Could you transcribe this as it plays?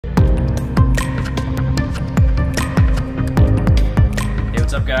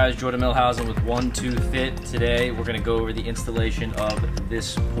guys? Jordan Milhausen with Onetwofit. Today we're going to go over the installation of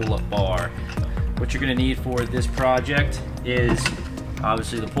this pull-up bar. What you're going to need for this project is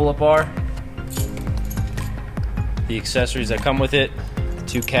obviously the pull-up bar, the accessories that come with it, the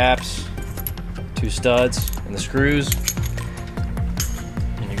two caps, two studs, and the screws.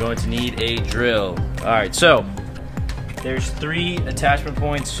 And you're going to need a drill. Alright, so there's 3 attachment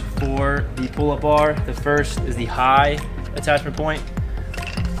points for the pull-up bar. The first is the high attachment point.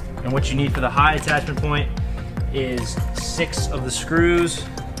 And what you need for the high attachment point is 6 of the screws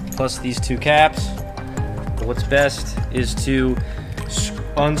plus these 2 caps. But what's best is to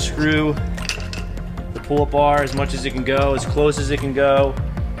unscrew the pull-up bar as much as it can go, as close as it can go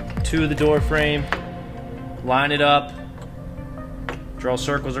to the door frame, line it up, draw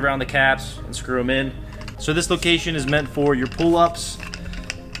circles around the caps and screw them in. So this location is meant for your pull-ups.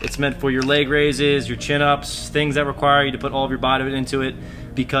 It's meant for your leg raises, your chin-ups, things that require you to put all of your body weight into it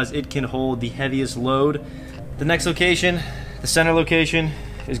because it can hold the heaviest load. The next location, the center location,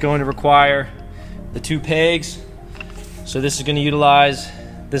 is going to require the 2 pegs. So this is going to utilize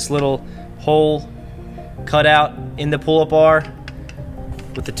this little hole cut out in the pull-up bar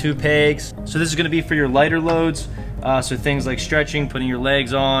with the 2 pegs. So this is going to be for your lighter loads. So things like stretching, putting your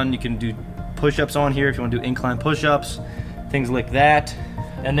legs on. You can do push-ups on here if you want to do incline push-ups, things like that.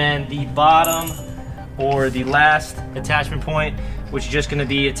 And then the bottom or the last attachment point, which is just going to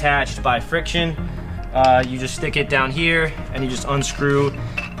be attached by friction. You just stick it down here and you just unscrew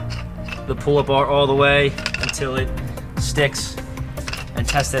the pull-up bar all the way until it sticks, and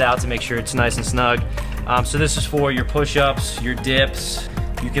test it out to make sure it's nice and snug. So this is for your push-ups, your dips.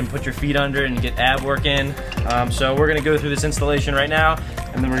 You can put your feet under and get ab work in. So we're gonna go through this installation right now,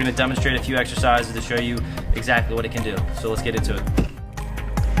 and then we're gonna demonstrate a few exercises to show you exactly what it can do. So let's get into it.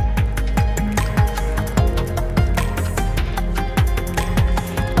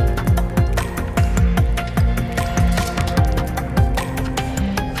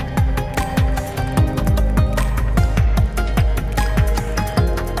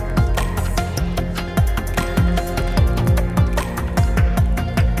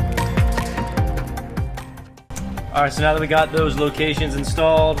 Alright, so now that we got those locations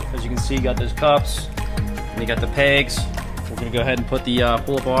installed, as you can see, you got those cups, and you got the pegs. We're going to go ahead and put the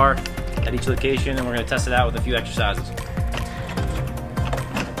pull-up bar at each location, and we're going to test it out with a few exercises.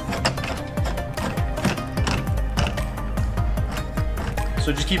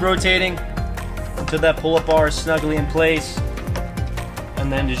 So just keep rotating until that pull-up bar is snugly in place,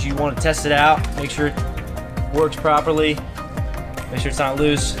 and then just you want to test it out, make sure it works properly, make sure it's not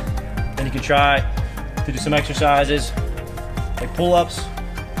loose. Then you can try to do some exercises like pull-ups.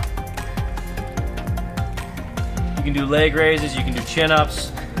 You can do leg raises, you can do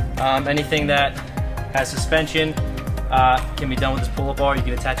chin-ups. Anything that has suspension can be done with this pull-up bar. You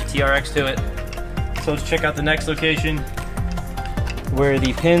can attach a TRX to it. So let's check out the next location where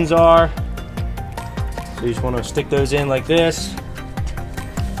the pins are. So you just want to stick those in like this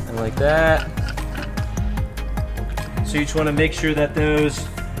and like that. So you just want to make sure that those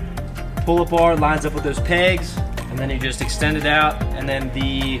pull-up bar lines up with those pegs, and then you just extend it out, and then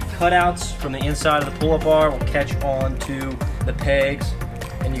the cutouts from the inside of the pull-up bar will catch on to the pegs,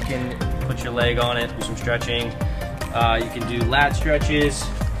 and you can put your leg on it, do some stretching. You can do lat stretches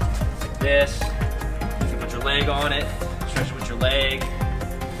like this. You can put your leg on it, stretch with your leg,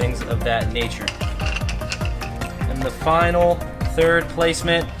 things of that nature. And the final, 3rd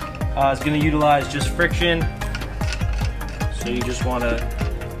placement is going to utilize just friction. So you just want to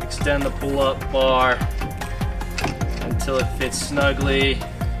extend the pull-up bar until it fits snugly.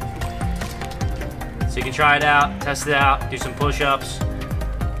 So you can try it out, test it out, do some push-ups.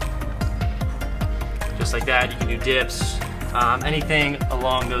 Just like that. You can do dips, anything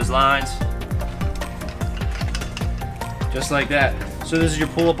along those lines. Just like that. So this is your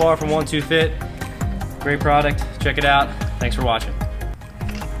pull-up bar from Onetwofit. Great product, check it out. Thanks for watching.